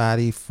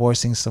somebody,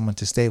 forcing someone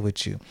to stay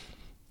with you.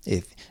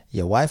 If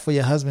your wife or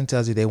your husband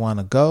tells you they want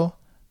to go,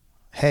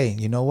 hey,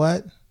 you know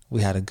what?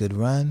 We had a good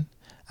run.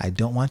 I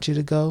don't want you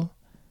to go,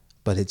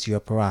 but it's your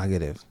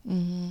prerogative.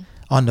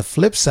 On the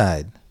flip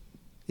side,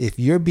 if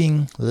you're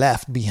being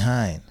left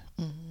behind,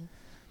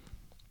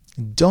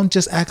 don't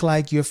just act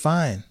like you're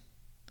fine.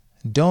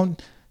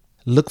 Don't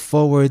look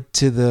forward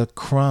to the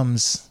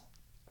crumbs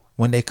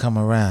when they come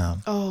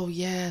around, Oh,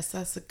 yes.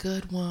 That's a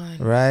good one.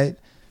 right?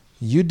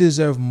 You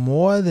deserve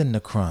more than the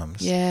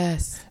crumbs.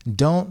 Yes.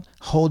 Don't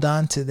hold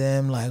on to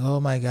them like, oh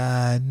my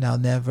God, I'll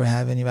never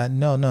have anybody.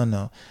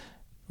 No.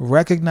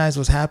 Recognize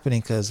what's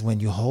happening, because when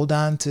you hold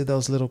on to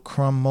those little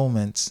crumb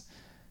moments,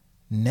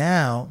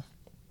 now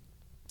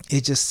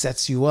it just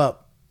sets you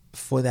up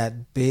for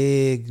that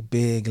big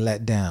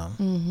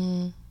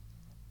letdown.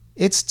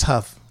 It's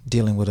tough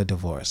dealing with a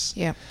divorce.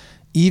 Yeah.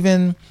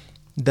 Even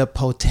the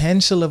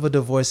potential of a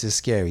divorce is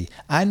scary.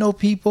 I know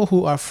people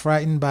who are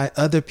frightened by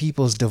other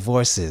people's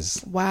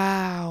divorces,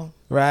 Wow.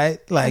 right?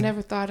 I Like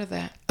never thought of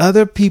that.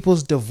 other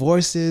people's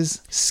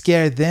divorces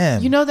scare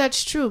them. You know,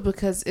 that's true,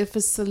 because if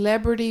a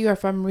celebrity, or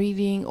if I'm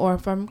reading, or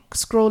if I'm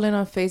scrolling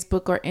on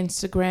Facebook or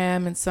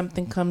Instagram and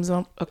something comes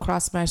on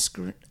across my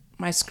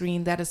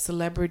screen that a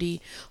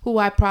celebrity who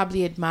I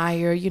probably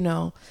admire,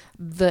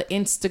 the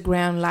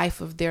Instagram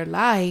life of their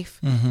life,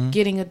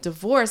 getting a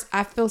divorce,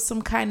 I feel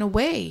some kind of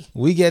way.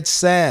 We get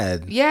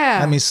sad.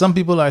 Yeah. I mean, some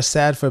people are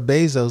sad for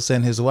Bezos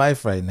and his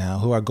wife right now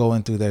who are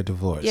going through their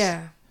divorce.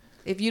 Yeah.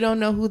 If you don't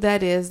know who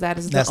that is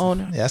the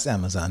owner. That's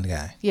Amazon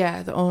guy.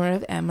 Yeah, the owner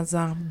of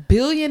Amazon. $1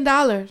 billion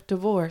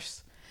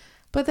divorce.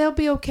 But they'll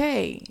be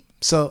okay.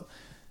 So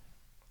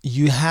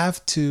you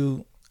have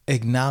to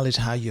acknowledge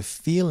how you're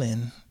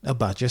feeling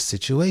about your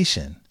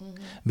situation,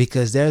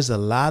 because there's a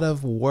lot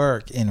of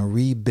work in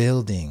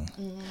rebuilding,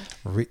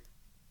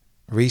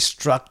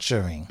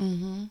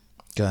 restructuring.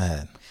 Go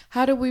ahead.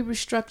 How do we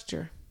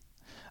restructure?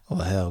 Well,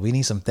 hell, we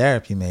need some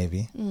therapy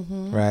maybe,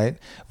 right?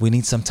 We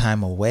need some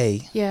time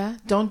away. Yeah.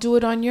 Don't do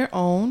it on your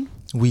own.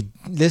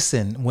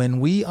 Listen, when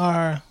we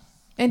are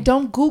And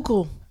don't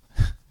Google.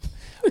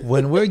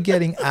 when we're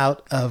getting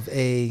out of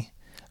a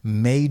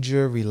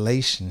major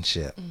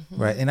relationship,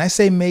 right? And I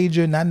say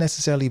major not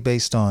necessarily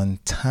based on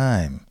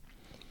time.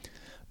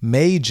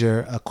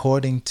 Major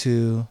according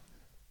to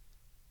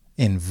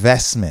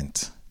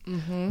investment.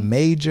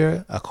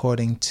 Major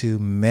according to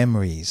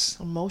memories.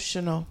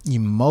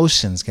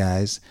 Emotions,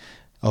 guys.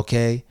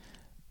 Okay?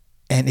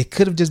 And it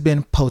could have just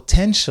been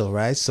potential,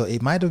 right? So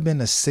it might have been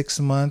a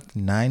 6-month,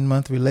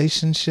 9-month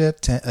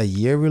relationship, a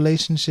year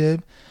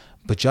relationship,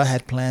 but y'all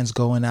had plans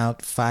going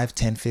out 5,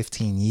 10,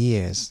 15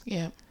 years.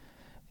 Yeah.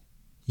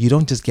 You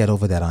don't just get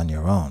over that on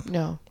your own.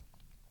 No.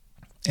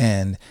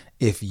 And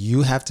if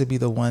you have to be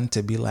the one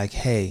to be like,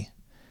 hey,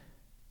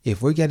 if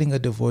we're getting a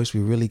divorce, we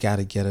really got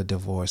to get a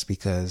divorce,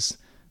 because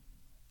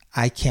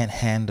I can't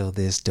handle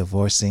this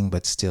divorcing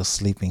but still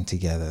sleeping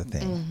together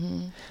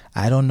thing.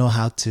 I don't know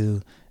how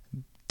to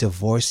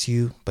divorce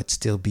you but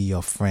still be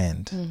your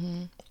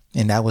friend.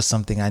 And that was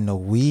something I know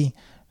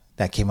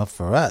that came up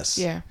for us.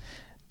 Yeah.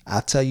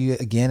 I'll tell you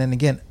again and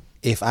again,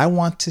 if I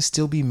want to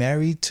still be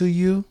married to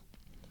you,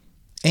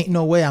 ain't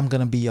no way I'm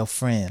going to be your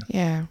friend.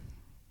 Yeah.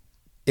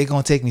 It's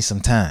going to take me some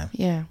time.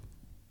 Yeah.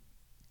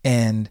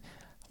 And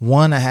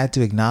one, I had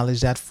to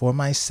acknowledge that for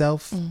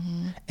myself.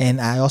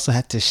 And I also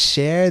had to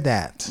share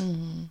that.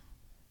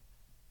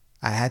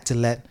 I had to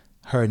let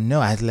her know.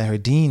 I had to let her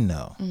dean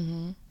know.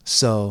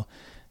 So,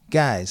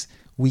 guys,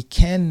 we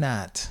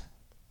cannot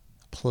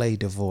play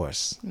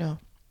divorce. No.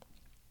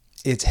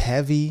 It's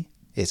heavy.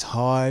 It's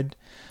hard.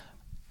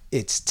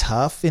 It's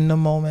tough in the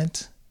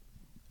moment.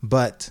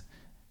 But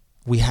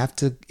we have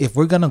to, if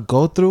we're going to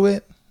go through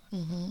it,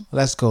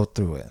 let's go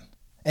through it.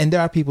 And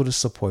there are people to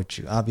support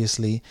you.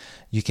 Obviously,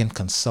 you can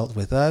consult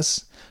with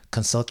us,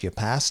 consult your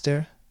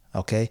pastor,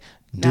 okay?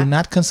 Do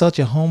not consult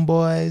your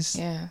homeboys,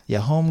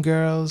 your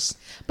homegirls.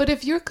 But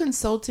if you're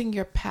consulting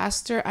your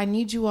pastor, I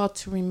need you all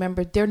to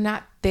remember they're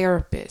not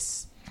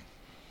therapists.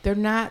 They're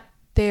not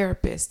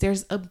therapists.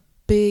 There's a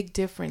big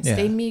difference. Yeah.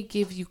 They may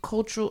give you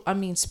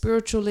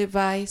spiritual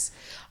advice.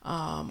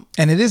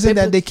 And it isn't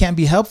that they can't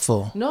be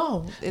helpful.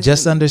 No.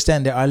 Just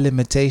understand there are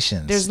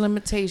limitations. There's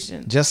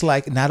limitations. Just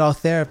like not all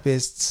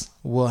therapists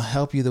will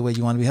help you the way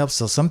you want to be helped.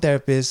 So some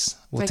therapists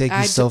will take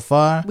you so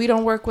far. We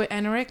don't work with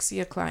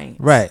anorexia clients.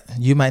 Right.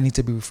 You might need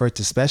to be referred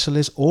to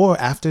specialists, or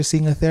after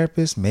seeing a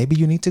therapist, maybe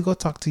you need to go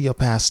talk to your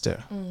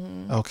pastor.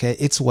 Mm-hmm. Okay.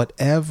 It's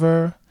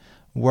whatever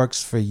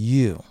works for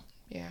you.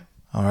 Yeah.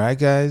 All right,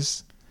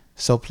 guys.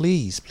 So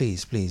please,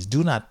 please, please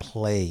do not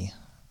play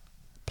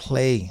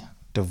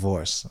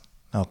divorce.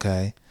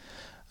 Okay.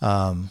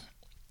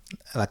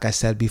 Like I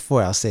said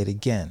before, I'll say it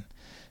again.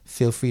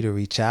 Feel free to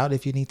reach out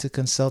if you need to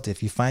consult.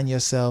 If you find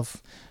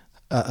yourself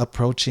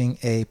approaching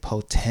a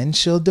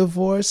potential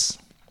divorce,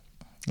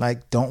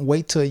 like don't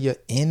wait till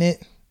you're in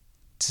it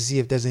to see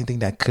if there's anything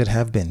that could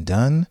have been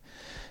done.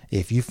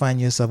 If you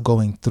find yourself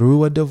going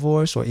through a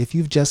divorce, or if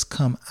you've just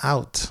come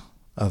out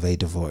of a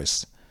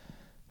divorce,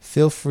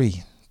 feel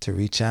free to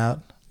reach out.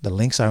 The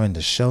links are in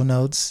the show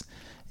notes.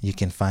 You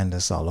can find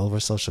us all over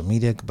social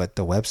media, but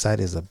the website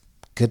is a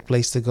good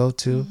place to go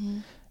to. Mm-hmm.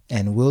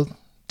 And we'll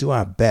do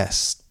our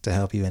best to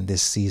help you in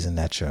this season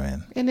that you're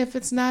in. And if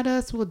it's not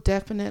us, we'll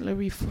definitely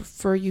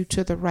refer you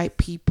to the right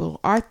people.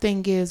 Our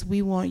thing is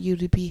we want you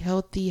to be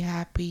healthy,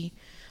 happy,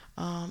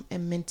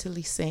 and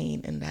mentally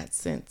sane in that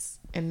sense,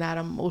 and not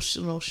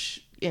emotional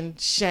in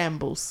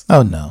shambles.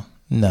 Oh, no.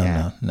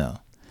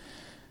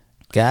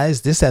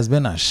 Guys, this has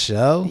been our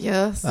show.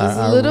 Yes, it's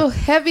a little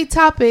heavy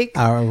topic.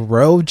 Our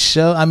road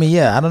show. I mean,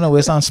 I don't know.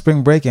 It's on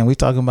spring break and we're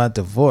talking about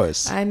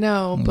divorce. I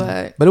know,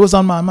 but it was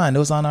on my mind. It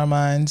was on our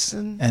minds.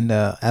 And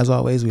as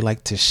always, we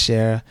like to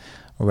share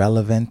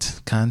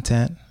relevant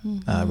content,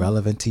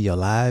 relevant to your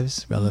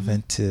lives,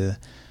 relevant to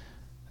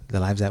the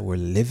lives that we're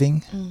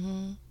living.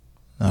 Mm-hmm.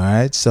 All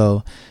right.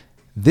 So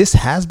this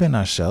has been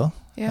our show.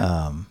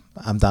 Yeah.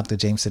 I'm Dr.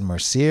 Jameson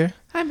Mercier.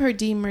 I'm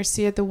Herdine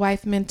Mercier, the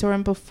wife mentor.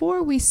 And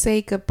before we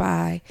say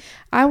goodbye,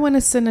 I want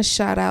to send a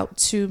shout out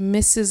to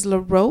Mrs.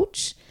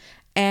 LaRoche.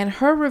 And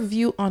her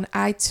review on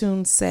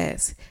iTunes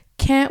says,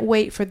 "Can't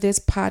wait for this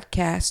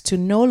podcast to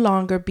no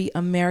longer be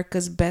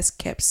America's best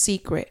kept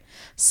secret.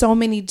 So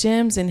many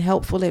gems and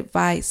helpful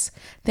advice.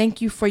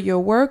 Thank you for your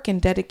work and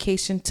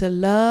dedication to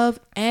love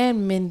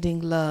and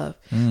mending love."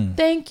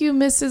 Thank you,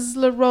 Mrs.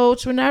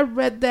 LaRoche. When I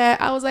read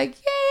that, I was like,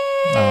 yay.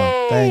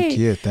 Oh, thank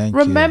you.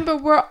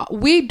 Remember,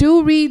 we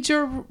do read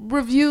your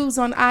reviews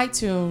on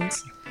iTunes.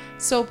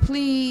 So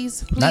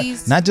please.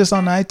 Not just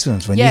on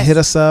iTunes. When you hit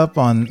us up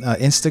on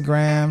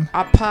Instagram.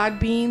 Our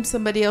Podbeam,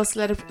 somebody else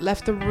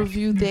left a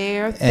review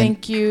there.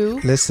 Thank you.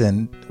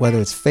 Listen, whether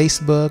it's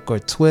Facebook or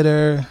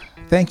Twitter,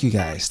 thank you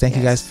guys. Thank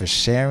you guys for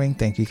sharing.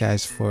 Thank you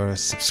guys for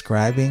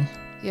subscribing.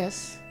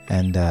 Yes.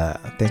 And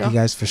thank you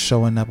guys for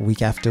showing up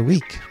week after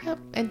week. Yep.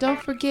 And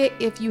don't forget,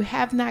 if you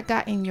have not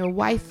gotten your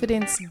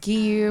Wifidence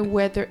gear,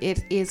 whether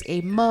it is a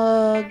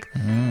mug,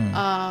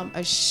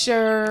 a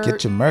shirt.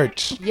 Get your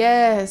merch.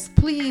 Yes.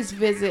 Please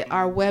visit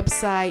our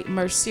website,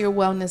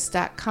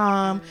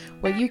 mercierwellness.com,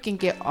 where you can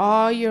get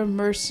all your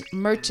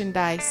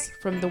merchandise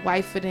from the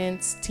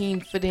Wifidence,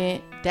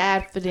 Teenfident,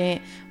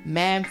 Dadfident,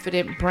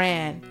 Manfident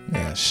brand.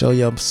 Yeah. Show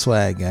your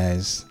swag,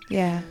 guys.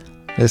 Yeah.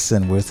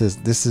 Listen,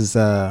 this is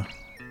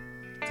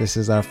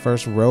our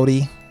first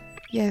roadie.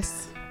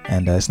 Yes.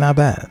 And it's not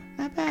bad.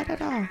 Not bad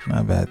at all.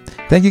 Not bad.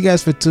 Thank you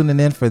guys for tuning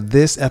in for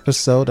this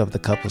episode of the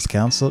Couples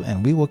Council.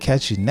 And we will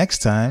catch you next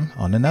time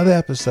on another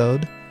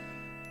episode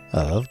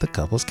of the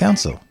Couples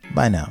Council.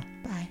 Bye now.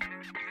 Bye.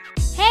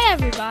 Hey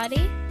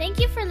everybody. Thank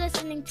you for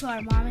listening to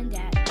our mom and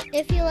dad.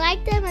 If you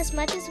like them as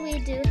much as we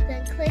do,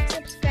 then click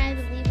subscribe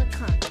and leave a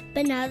comment.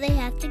 But now they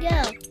have to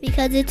go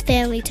because it's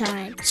family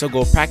time. So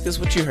go practice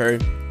what you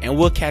heard, and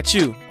we'll catch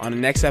you on the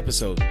next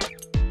episode.